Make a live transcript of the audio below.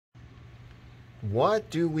What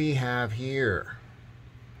do we have here?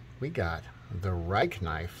 We got the Rike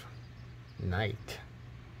Knight.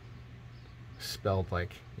 Spelled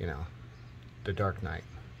like, you know, the Dark Knight.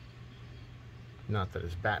 Not that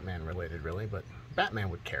it's Batman related really, but Batman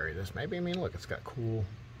would carry this maybe. I mean, look, it's got cool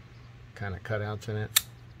kind of cutouts in it.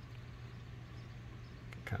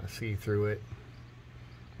 Kind of see through it.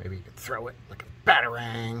 Maybe you could throw it like a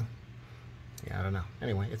batarang. Yeah, I don't know.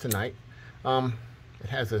 Anyway, it's a Knight. It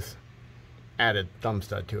has this added thumb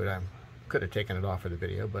stud to it. I could have taken it off for the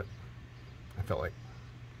video, but I felt like,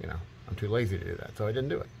 you know, I'm too lazy to do that, so I didn't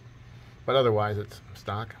do it. But otherwise, it's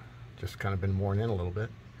stock. Just kind of been worn in a little bit.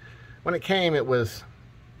 When it came, it was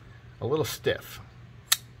a little stiff.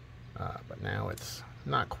 But now it's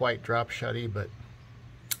not quite drop shutty, but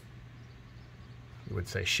you would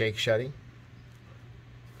say shake shutty.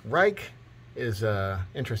 Rike is an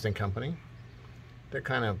interesting company. They're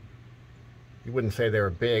kind of, you wouldn't say they were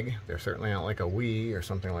big. They're certainly not like a Wii or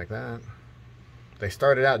something like that. They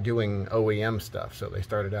started out doing OEM stuff, so they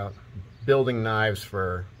started out building knives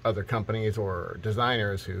for other companies or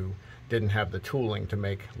designers who didn't have the tooling to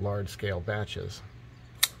make large-scale batches.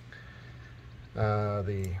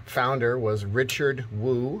 The founder was Richard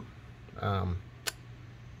Wu.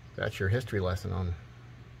 That's your history lesson on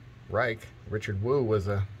Rike. Richard Wu was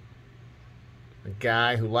a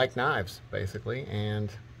guy who liked knives, basically,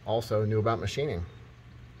 and also knew about machining.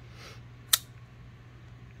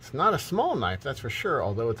 It's not a small knife, that's for sure,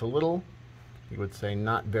 although it's a little, you would say,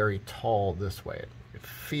 not very tall this way. It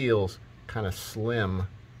feels kind of slim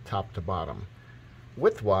top to bottom.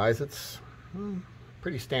 Width-wise, it's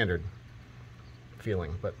pretty standard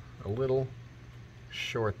feeling, but a little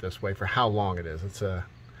short this way for how long it is. It's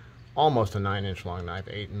almost a 9-inch long knife,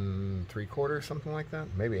 8 3/4, something like that,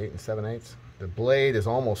 maybe 8 7/8. The blade is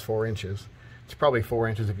almost 4 inches. It's probably 4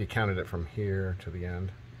 inches if you counted it from here to the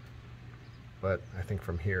end, but I think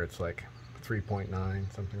from here it's like 3.9,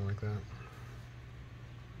 something like that.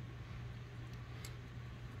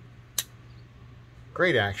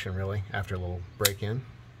 Great action, really, after a little break-in.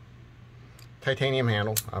 Titanium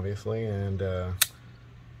handle, obviously, and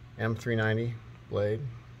M390 blade.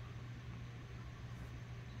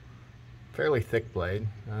 Fairly thick blade.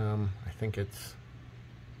 I think it's,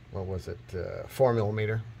 what was it, 4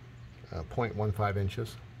 millimeter, 0.15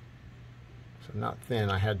 inches. So not thin.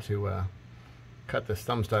 I had to cut this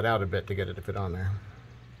thumb stud out a bit to get it to fit on there.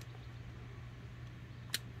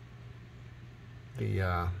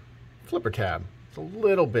 The flipper tab, it's a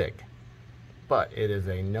little big, but it is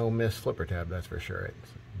a no-miss flipper tab, that's for sure.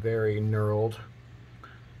 It's very knurled.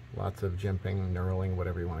 Lots of jimping, knurling,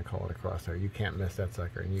 whatever you want to call it across there. You can't miss that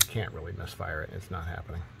sucker, and you can't really misfire it. It's not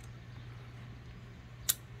happening.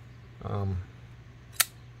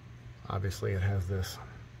 Obviously, it has this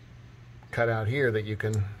cutout here that you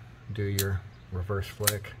can do your reverse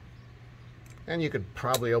flick. And you could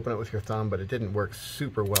probably open it with your thumb, but it didn't work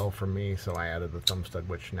super well for me, so I added the thumb stud,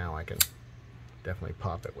 which now I can definitely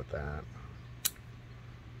pop it with that.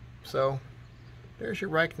 So, there's your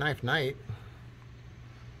Rike Knight.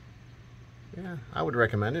 Yeah, I would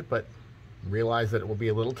recommend it, but realize that it will be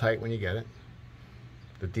a little tight when you get it.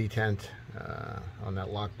 The detent on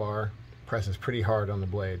that lock bar presses pretty hard on the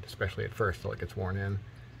blade, especially at first till it gets worn in.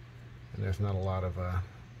 And there's not a lot of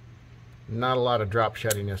drop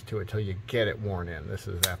shuttiness to it till you get it worn in. This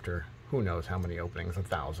is after who knows how many openings,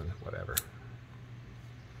 1,000, whatever.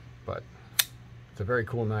 But it's a very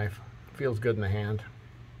cool knife. Feels good in the hand.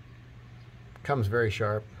 Comes very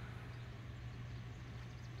sharp.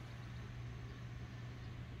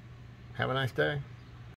 Have a nice day.